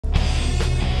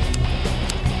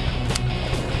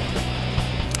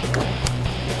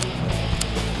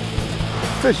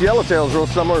Fish yellowtail is real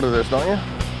similar to this, don't you?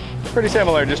 Pretty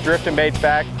similar, just drifting baits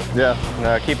back.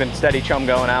 Yeah. Keeping steady chum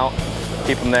going out.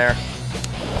 Keep them there.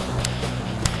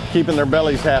 Keeping their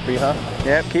bellies happy, huh?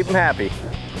 Yep, keep them happy.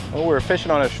 Well, we're fishing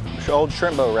on an old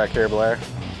shrimp boat wreck here, Blair.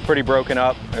 Pretty broken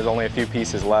up. There's only a few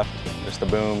pieces left. Just the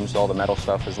booms, all the metal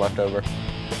stuff is left over.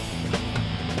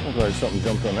 Looks like something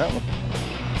jumped on that one.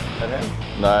 That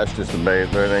him? Nah, it's just a bait,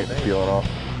 but it ain't peeling off.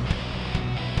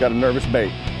 Got a nervous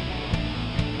bait.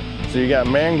 So you got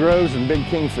mangroves and big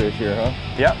kingfish here, huh?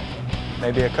 Yep.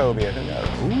 Maybe a cobia, who knows?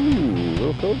 Ooh,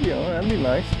 little cobia, oh, that'd be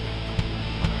nice.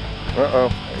 Uh-oh.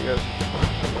 There he goes.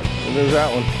 And there's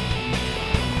that one.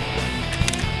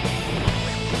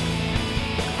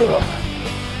 Ugh.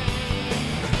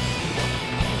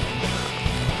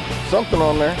 Something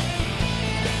on there.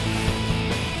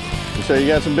 So you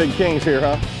got some big kings here,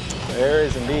 huh? There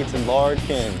is indeed some large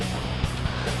king.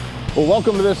 Well,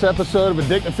 welcome to this episode of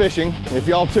Addictive Fishing. If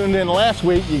y'all tuned in last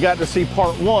week, you got to see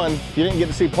part one. If you didn't get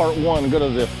to see part one, go to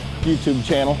the YouTube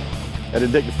channel at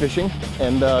Addictive Fishing,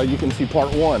 and you can see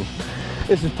part one.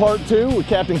 This is part two with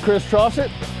Captain Chris Trosset.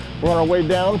 We're on our way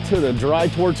down to the dry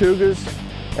Tortugas,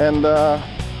 and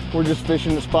we're just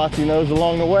fishing the spots he knows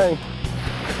along the way.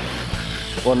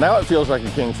 Well, now it feels like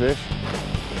a kingfish.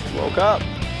 Woke up.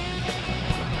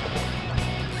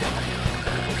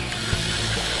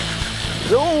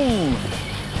 Zoom!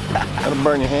 That'll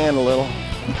burn your hand a little.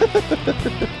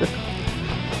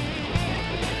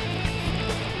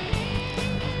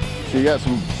 So you got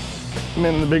some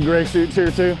men in the big gray suits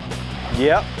here too?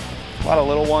 Yep. A lot of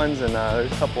little ones, and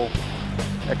there's a couple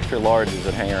extra larges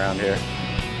that hang around here.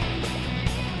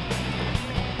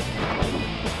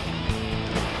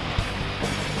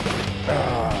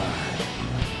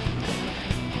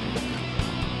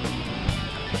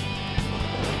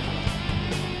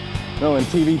 No, in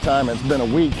TV time it's been a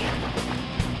week,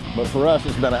 but for us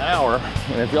it's been an hour.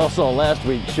 And if y'all saw last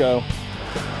week's show,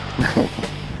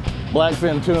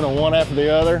 blackfin tuna one after the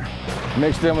other,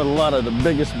 mixed in with a lot of the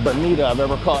biggest bonita I've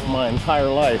ever caught in my entire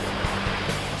life.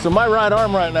 So my right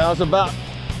arm right now is about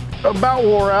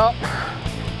wore out.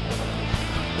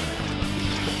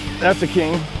 That's a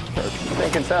king.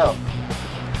 Thinking so.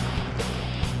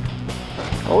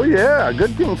 Oh yeah,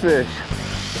 good kingfish.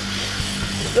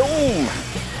 Boom!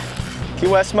 Key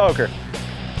West smoker.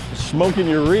 Smoking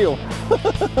your reel. Go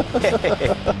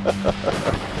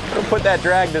put that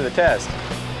drag to the test.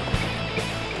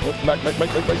 Back.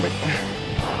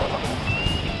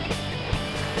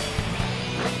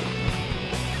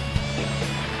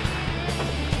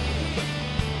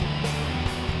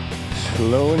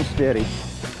 Slow and steady.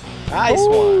 Nice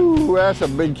one. Ooh, that's a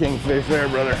big kingfish there,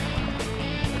 brother.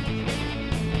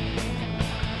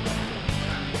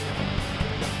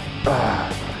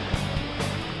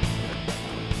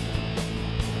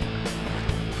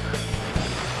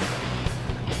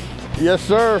 Yes,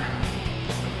 sir.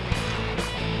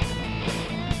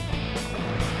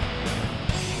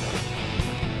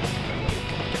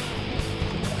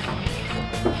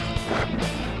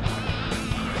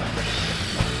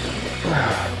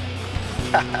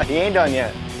 He ain't done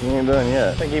yet. He ain't done yet.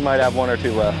 I think he might have one or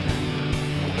two left.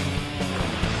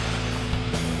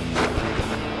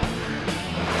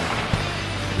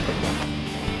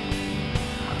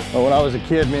 Well, when I was a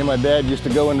kid, me and my dad used to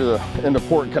go into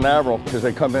Port Canaveral because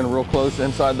they come in real close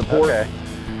inside the port. Okay.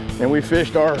 And we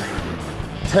fished our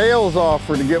tails off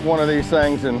to get one of these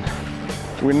things, and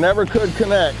we never could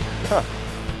connect. Huh.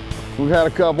 We've had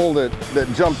a couple that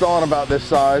jumped on about this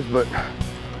size, but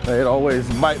they'd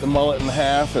always bite the mullet in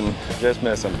half, and Just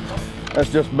miss him. that's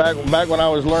just back when I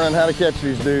was learning how to catch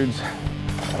these dudes.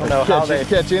 I don't know how they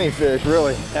catch any fish,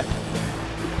 really.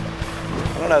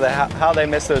 I don't know how they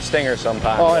miss those stingers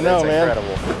sometimes. Oh, I know, it's man.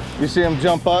 Incredible. You see them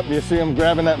jump up, you see them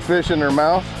grabbing that fish in their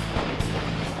mouth,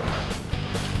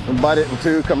 and bite it in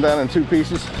two, come down in two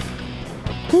pieces.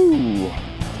 Whoo!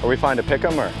 Are we fine to pick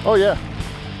them, or? Oh yeah.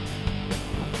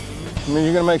 I mean,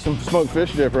 you're gonna make some smoked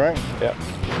fish dip, right? Yep.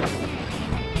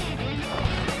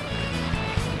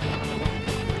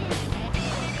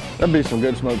 That'd be some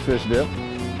good smoked fish dip.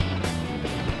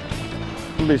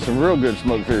 That'd be some real good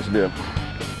smoked fish dip.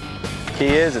 Key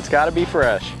is, it's got to be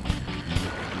fresh.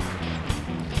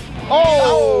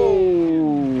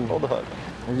 Oh! Hold the hook.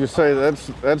 I just say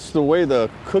that's the way the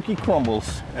cookie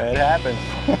crumbles. It happens.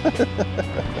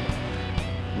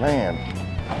 Man,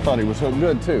 I thought he was hooked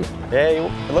good too. Yeah,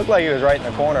 it looked like he was right in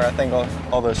the corner. I think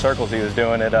all those circles he was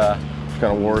doing, it Kind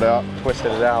of wore it out.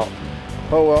 twisted it out.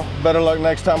 Oh well, better luck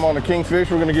next time on the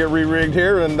kingfish. We're gonna get re-rigged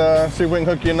here and see if we can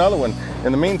hook you another one.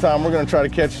 In the meantime, we're gonna try to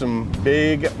catch some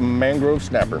big mangrove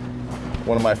snapper.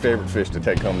 One of my favorite fish to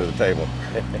take home to the table.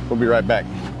 We'll be right back.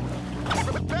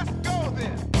 Let's go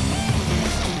then.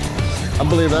 I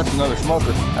believe that's another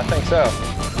smoker. I think so.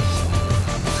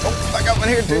 Oh, I got one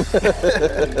here too.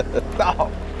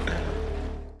 Oh.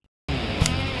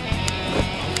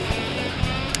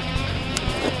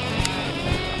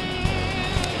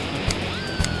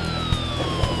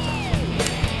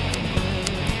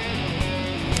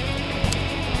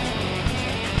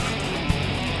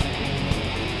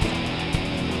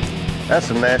 That's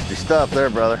some nasty stuff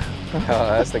there, brother. Oh,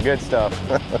 that's the good stuff.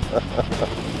 A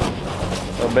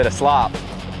little bit of slop.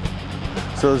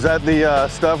 So is that the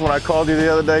stuff when I called you the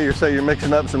other day, you say you're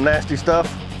mixing up some nasty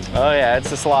stuff? Oh yeah, it's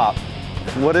the slop.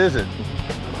 What is it?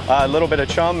 A little bit of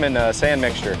chum and sand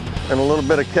mixture. And a little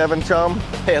bit of Kevin chum?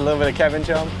 Hey, a little bit of Kevin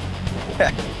chum.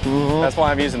 That's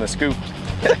why I'm using the scoop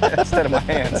instead of my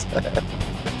hands.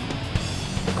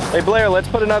 Hey Blair, let's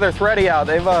put another thready out.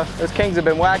 Those kings have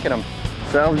been whacking them.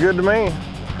 Sounds good to me.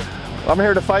 I'm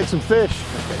here to fight some fish.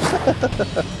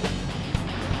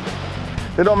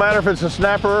 It don't matter if it's a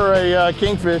snapper or a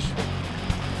kingfish.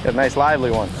 Got a nice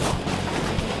lively one.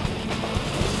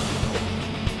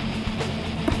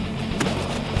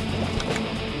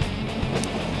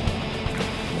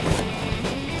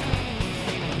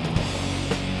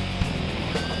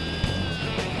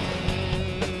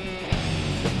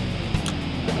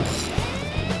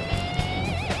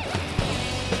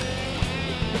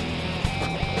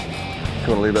 You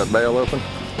want to leave that bail open?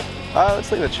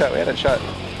 Let's leave it shut. We had it shut.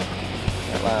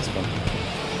 That last one.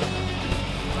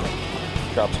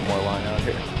 Drop some more line out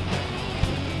here.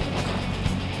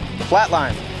 Flat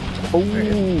line.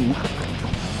 Ooh.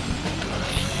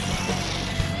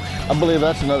 I believe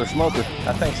that's another smoker.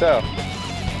 I think so.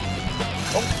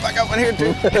 Oh, I got one here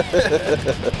too.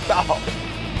 Oh.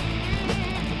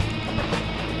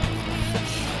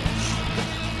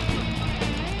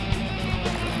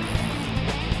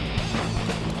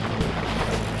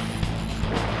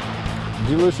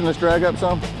 Did you loosen this drag up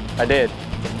some? I did.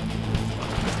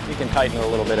 You can tighten it a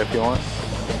little bit if you want.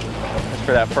 Just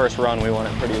for that first run, we want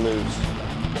it pretty loose.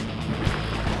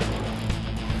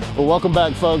 Well, welcome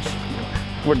back, folks.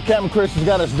 What Captain Chris has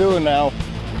got us doing now,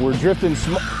 we're drifting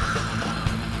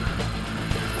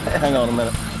Hang on a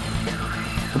minute.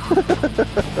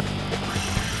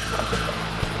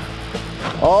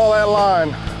 All that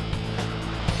line.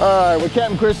 All right, what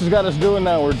Captain Chris has got us doing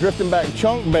now, we're drifting back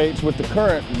chunk baits with the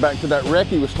current back to that wreck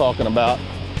he was talking about.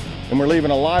 And we're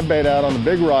leaving a live bait out on the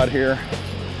big rod here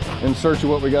in search of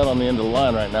what we got on the end of the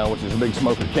line right now, which is a big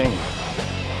smoker king.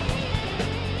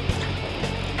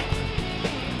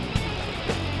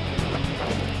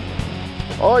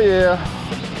 Oh yeah.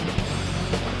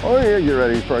 Oh yeah, get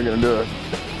ready, he's probably gonna do it.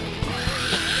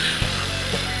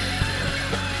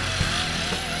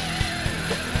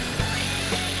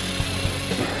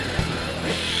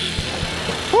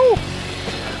 Woo!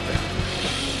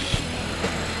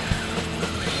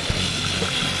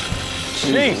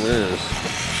 Jeez.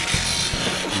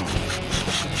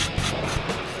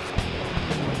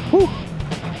 Whew.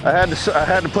 I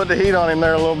had to put the heat on him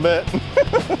there a little bit.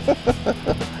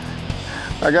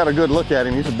 I got a good look at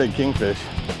him. He's a big kingfish.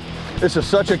 This is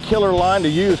such a killer line to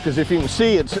use because if you can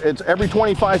see, it's every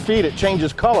 25 feet it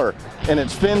changes color, and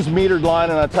it's fins metered line.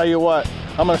 And I tell you what,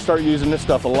 I'm going to start using this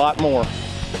stuff a lot more.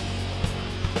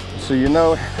 So you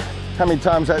know how many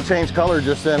times that changed color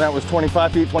just then. That was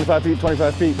 25 feet, 25 feet,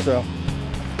 25 feet. So,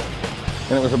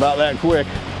 and it was about that quick.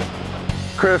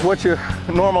 Chris, what's your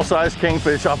normal size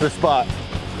kingfish off this spot?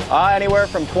 Anywhere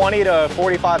from 20 to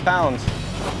 45 pounds.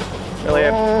 Really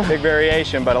a big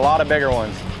variation, but a lot of bigger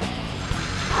ones.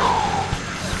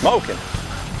 Smoking.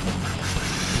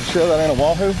 You sure that ain't a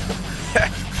wahoo?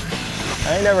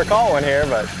 I ain't never caught one here,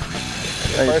 but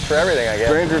Hey, first for everything, I guess.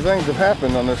 Stranger things have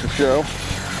happened on this show.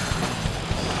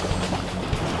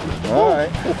 All right.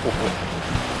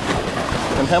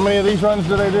 And how many of these runs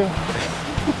do they do?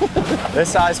 This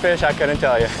size fish, I couldn't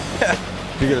tell you.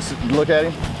 Did you get a look at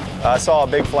him? I saw a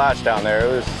big flash down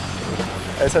there.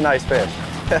 It's a nice fish.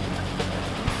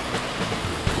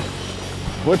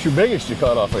 What's your biggest you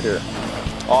caught off of here?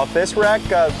 Off this wreck,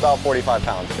 about 45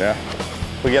 pounds. Yeah.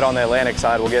 We get on the Atlantic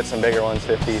side, we'll get some bigger ones,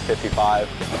 50, 55.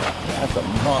 That's a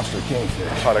monster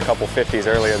kingfish. Caught a couple 50s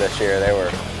earlier this year. They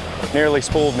were nearly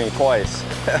spooled me twice.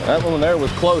 That one there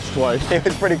was close twice. He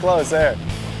was pretty close there.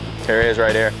 Here he is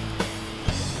right here.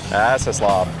 That's a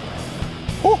slob.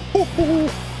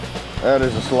 That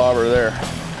is a slobber there.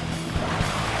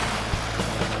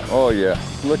 Oh yeah,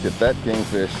 look at that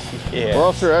kingfish. Yeah.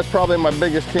 Well, sir, that's probably my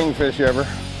biggest kingfish ever.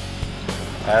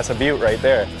 That's a beaut right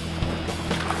there.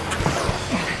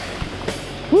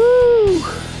 Woo!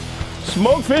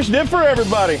 Smoked fish dip for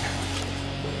everybody.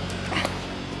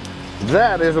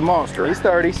 That is a monster. He's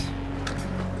 30s.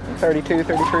 32,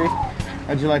 33.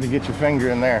 How'd you like to get your finger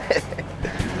in there?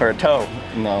 Or a toe.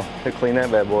 No. To clean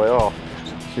that bad boy off.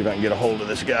 See if I can get a hold of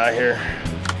this guy here.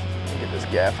 Get this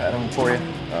gaff out of him for you.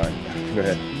 All right, go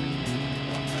ahead.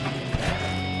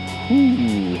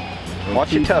 Ooh.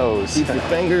 Watch your toes. Keep your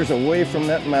fingers away from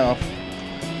that mouth.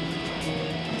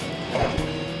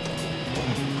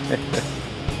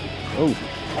 Oh,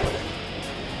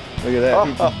 look at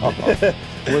that.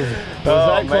 Was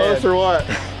that close or what?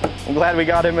 I'm glad we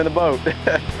got him in the boat.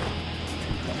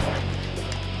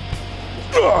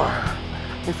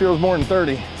 He feels more than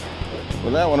 30.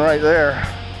 Well, that one right there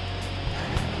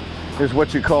is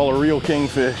what you call a real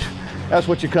kingfish. That's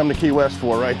what you come to Key West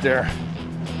for right there.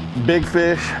 Big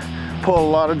fish, pull a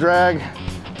lot of drag,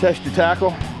 test your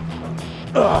tackle.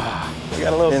 We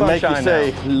got a little and sunshine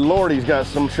make you say, now. Lord, he's got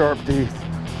some sharp teeth.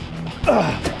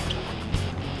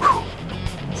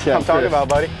 I'm talking about,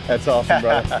 buddy. That's awesome,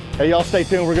 brother. Hey, y'all stay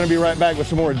tuned. We're going to be right back with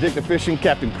some more Addictive Fishing.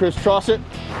 Captain Chris Trosset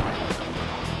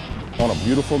on a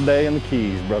beautiful day in the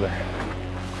Keys, brother.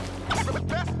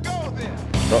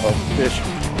 Uh-oh, fish.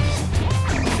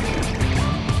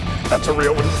 That's a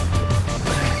real one.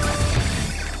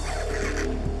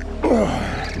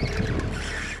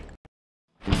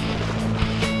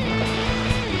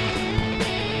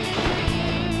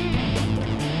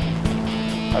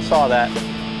 I saw that.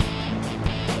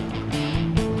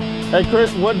 Hey,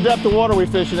 Chris, what depth of water are we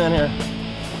fishing in here?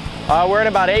 We're at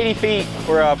about 80 feet.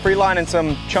 We're free-lining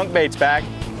some chunk baits back.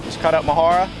 Just cut up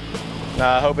Mahara.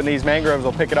 Hoping these mangroves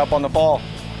will pick it up on the fall.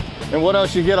 And what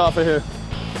else you get off of here?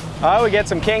 We get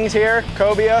some kings here,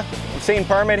 cobia. We've seen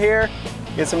permit here.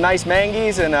 Get some nice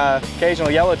mangies and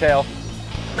occasional yellowtail.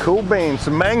 Cool beans,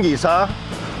 some mangies, huh?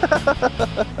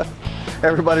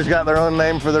 Everybody's got their own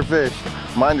name for their fish.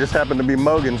 Mine just happened to be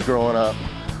Mogans growing up.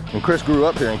 And Chris grew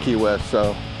up here in Key West,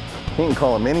 so he can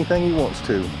call him anything he wants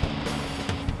to.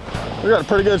 We got a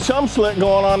pretty good chum slick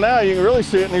going on now. You can really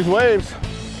see it in these waves.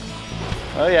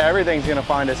 Oh yeah, everything's gonna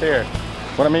find us here.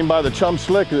 What I mean by the chum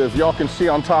slick is if y'all can see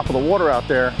on top of the water out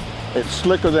there, it's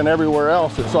slicker than everywhere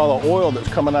else. It's all the oil that's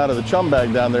coming out of the chum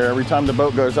bag down there. Every time the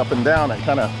boat goes up and down, it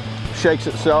kind of shakes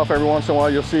itself. Every once in a while,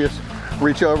 you'll see us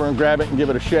reach over and grab it and give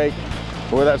it a shake.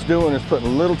 What that's doing is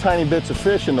putting little tiny bits of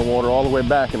fish in the water all the way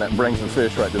back, and that brings the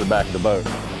fish right to the back of the boat.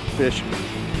 Fish.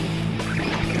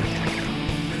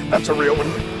 That's a real one.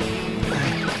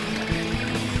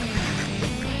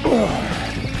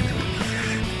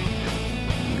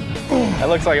 That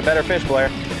looks like a better fish, Blair.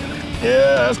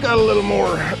 Yeah, it's got a little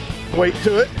more weight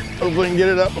to it. Hopefully we can get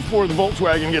it up before the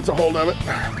Volkswagen gets a hold of it.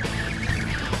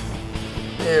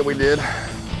 Yeah, we did.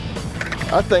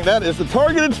 I think that is the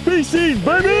targeted species,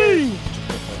 baby!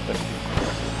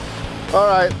 All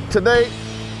right, to date,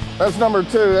 that's number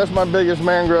 2. That's my biggest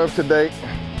mangrove to date.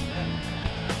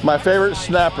 My favorite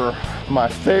snapper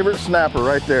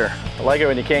right there. I like it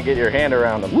when you can't get your hand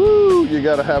around them. Woo, you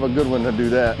gotta have a good one to do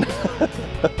that.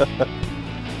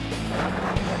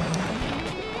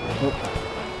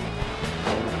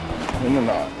 In the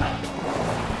knot.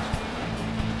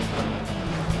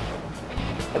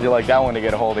 How'd you like that one to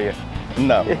get a hold of you?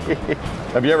 No.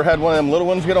 Have you ever had one of them little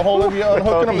ones get a hold of you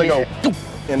unhooking them? They go,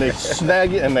 and they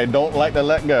snag you and they don't like to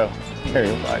let go. Here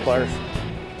you go, pliers.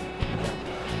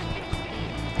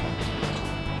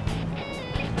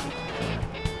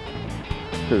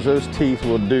 Because those teeth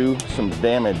will do some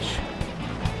damage.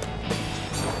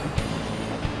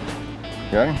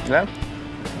 Okay? Yeah.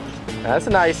 That's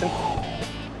a nice one.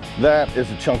 That is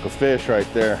a chunk of fish right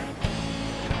there.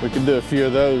 We could do a few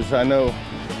of those. I know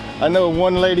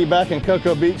one lady back in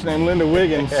Cocoa Beach named Linda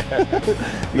Wiggins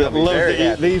that loves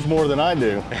to eat these more than I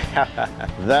do.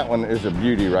 That one is a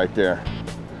beauty right there.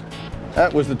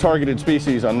 That was the targeted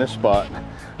species on this spot.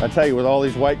 I tell you, with all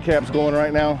these white caps going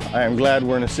right now, I am glad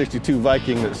we're in a 62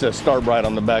 Viking that says Starbright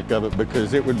on the back of it,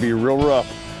 because it would be real rough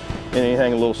in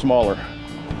anything a little smaller.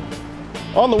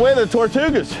 On the way to the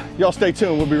Tortugas. Y'all stay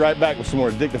tuned. We'll be right back with some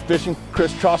more Addictive Fishing,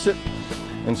 Chris Trosset,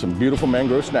 and some beautiful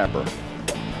mangrove snapper.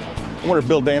 I wonder if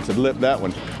Bill Dance would lip that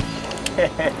one.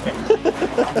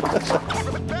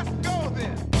 Let's go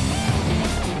then.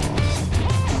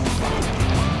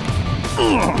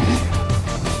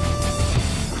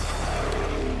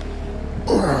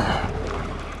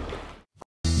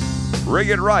 Rig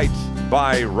It Right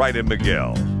by Wright and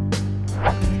Miguel.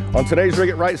 On today's Rig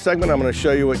It Right segment, I'm going to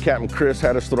show you what Captain Chris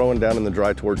had us throwing down in the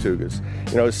dry Tortugas.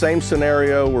 You know, same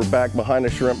scenario, we're back behind a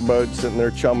shrimp boat, sitting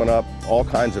there chumming up all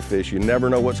kinds of fish. You never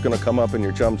know what's going to come up in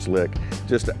your chum slick.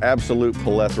 Just an absolute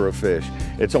plethora of fish.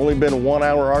 It's only been 1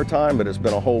 hour our time, but it's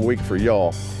been a whole week for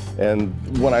y'all. And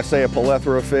when I say a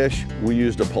plethora of fish, we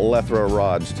used a plethora of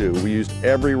rods too. We used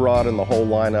every rod in the whole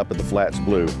lineup at the Flats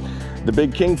Blue. The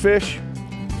big Kingfish,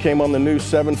 Came on the new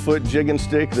 7-foot jigging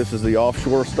stick. This is the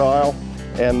offshore style.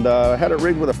 And had it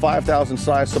rigged with a 5,000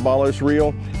 size Sabalos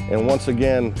reel. And once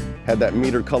again, had that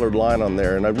metered colored line on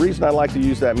there. And the reason I like to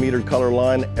use that metered color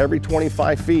line, every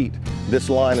 25 feet, this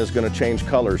line is going to change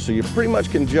colors. So you pretty much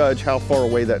can judge how far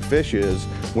away that fish is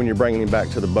when you're bringing him back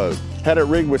to the boat. Had it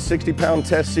rigged with 60-pound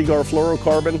test Seaguar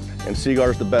fluorocarbon, and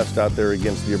Seaguar's the best out there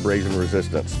against the abrasion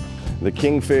resistance. The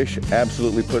Kingfish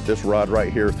absolutely put this rod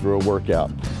right here through a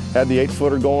workout. Had the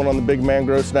 8-footer going on the big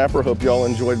Mangrove Snapper. Hope y'all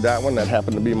enjoyed that one. That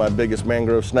happened to be my biggest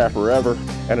Mangrove Snapper ever.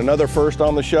 And another first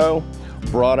on the show,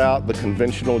 brought out the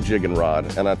conventional jigging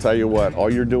rod. And I tell you what,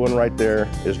 all you're doing right there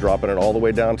is dropping it all the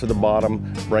way down to the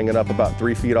bottom, bring it up about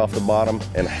 3 feet off the bottom,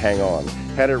 and hang on.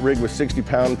 Had it rigged with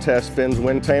 60-pound test Finn's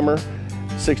Wind Tamer,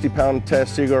 60-pound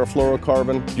test Seaguar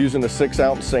fluorocarbon, using a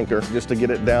 6-ounce sinker just to get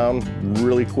it down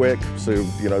really quick. So,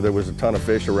 you know, there was a ton of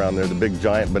fish around there, the big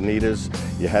giant bonitas.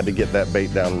 You had to get that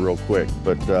bait down real quick.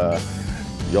 But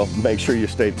y'all make sure you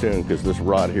stay tuned because this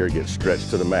rod here gets stretched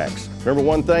to the max. Remember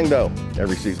one thing though,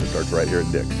 every season starts right here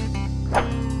at Dick's.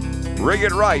 Rig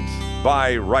It Right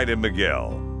by Wright &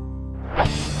 Miguel.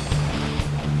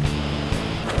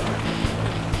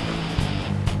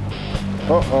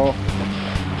 Uh-oh.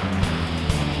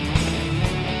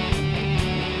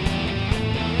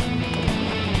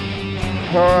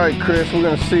 All right, Chris, we're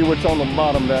gonna see what's on the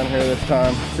bottom down here this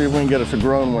time. See if we can get us a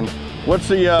grown one. What's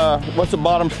the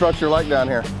bottom structure like down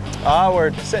here?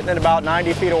 We're sitting at about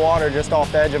 90 feet of water just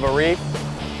off the edge of a reef.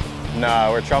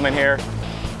 No, we're chumming here.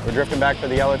 We're drifting back for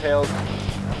the yellowtails,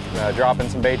 dropping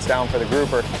some baits down for the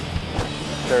grouper.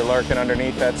 They're lurking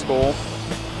underneath that school.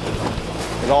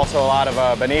 There's also a lot of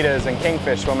bonitas and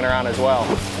kingfish swimming around as well.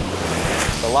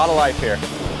 So a lot of life here.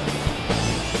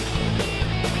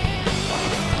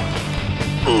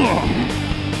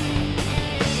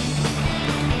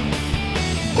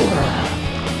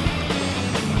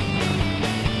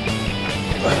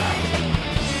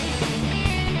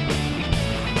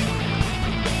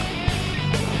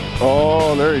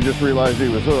 Oh, there he just realized he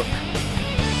was hooked.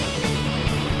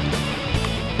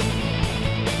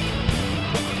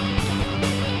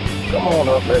 Come on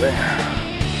up, baby.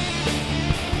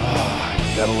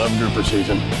 Oh, gotta love grouper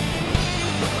season.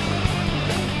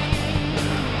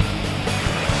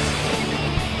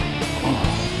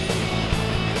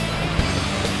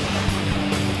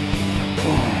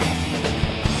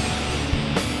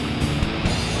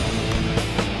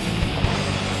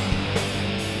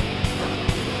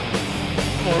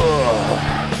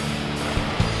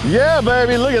 Yeah,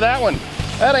 baby, look at that one.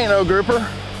 That ain't no grouper.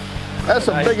 That's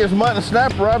the biggest mutton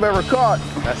snapper I've ever caught.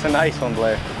 That's a nice one,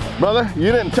 Blair. Brother,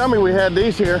 you didn't tell me we had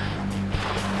these here.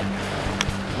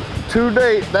 To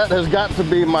date, that has got to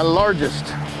be my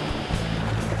largest.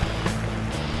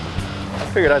 I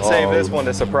figured I'd save this one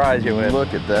to surprise you with.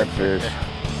 Look at that fish.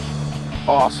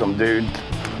 Awesome, dude.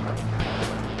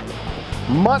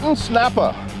 Mutton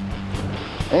Snapper.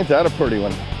 Ain't that a pretty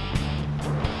one?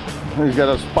 He's got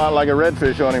a spot like a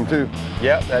redfish on him too.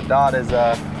 Yep, that dot is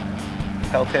a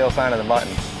telltale sign of the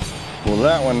mutton. Well,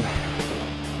 that one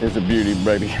is a beauty,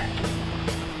 baby.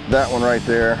 That one right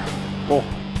there. Oh,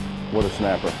 what a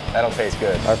snapper. That'll taste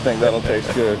good. I think that'll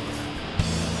taste good.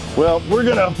 Well, we're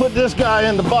gonna put this guy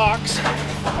in the box.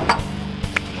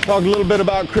 Talk a little bit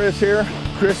about Chris here.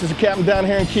 Chris is a captain down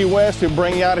here in Key West. He'll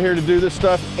bring you out here to do this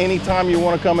stuff anytime you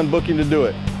want to come and book him to do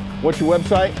it. What's your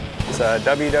website? It's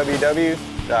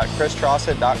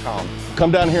www.christrosset.com.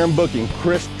 Come down here and book him,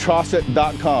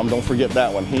 christrosset.com. Don't forget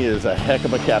that one. He is a heck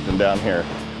of a captain down here.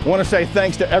 I want to say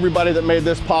thanks to everybody that made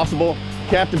this possible.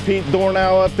 Captain Pete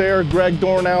Dornow up there, Greg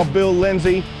Dornow, Bill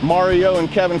Lindsay, Mario, and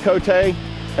Kevin Cote. Hey,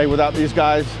 without these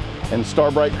guys and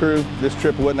Starbright crew, this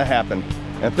trip wouldn't have happened.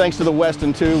 And thanks to the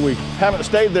Westin too. We haven't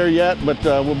stayed there yet, but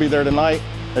we'll be there tonight.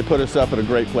 They put us up at a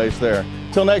great place there.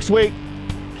 Till next week,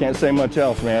 can't say much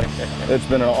else, man. It's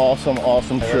been an awesome,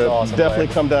 awesome trip. Awesome, definitely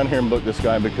Blair. come down here and book this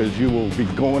guy because you will be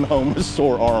going home with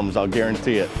sore arms, I'll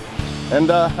guarantee it. And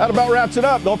that about wraps it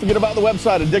up. Don't forget about the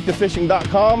website,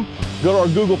 addictivefishing.com. Go to our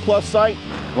Google Plus site.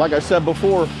 Like I said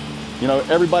before, you know,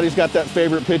 everybody's got that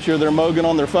favorite picture of their Mogan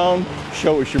on their phone.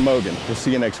 Show us your Mogan. We'll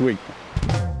see you next week.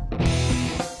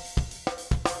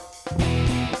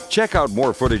 Check out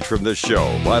more footage from this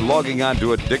show by logging on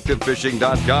to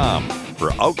addictivefishing.com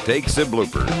for outtakes and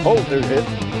bloopers. Oh, there's it.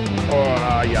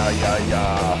 Oh, yeah.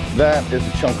 That is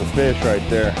a chunk of fish right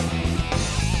there.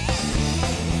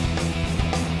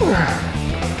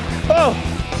 Oh,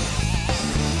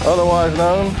 otherwise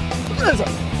known as a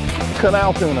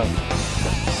canal tuna.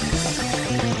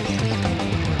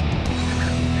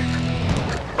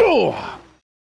 Oh.